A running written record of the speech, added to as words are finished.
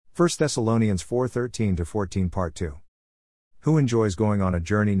1 Thessalonians 4:13-14 Part 2. Who enjoys going on a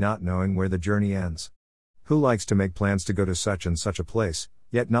journey not knowing where the journey ends? Who likes to make plans to go to such and such a place,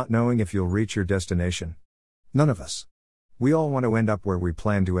 yet not knowing if you'll reach your destination? None of us. We all want to end up where we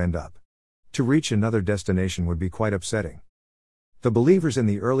plan to end up. To reach another destination would be quite upsetting. The believers in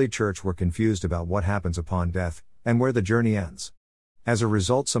the early church were confused about what happens upon death, and where the journey ends. As a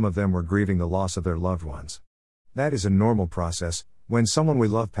result, some of them were grieving the loss of their loved ones. That is a normal process. When someone we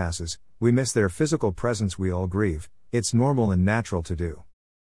love passes, we miss their physical presence, we all grieve. It's normal and natural to do.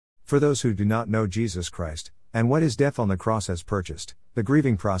 For those who do not know Jesus Christ, and what his death on the cross has purchased, the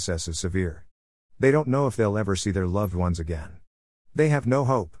grieving process is severe. They don't know if they'll ever see their loved ones again. They have no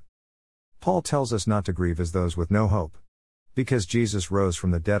hope. Paul tells us not to grieve as those with no hope. Because Jesus rose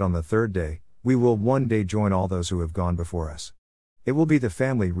from the dead on the third day, we will one day join all those who have gone before us. It will be the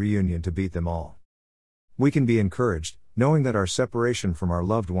family reunion to beat them all. We can be encouraged, knowing that our separation from our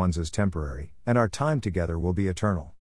loved ones is temporary, and our time together will be eternal.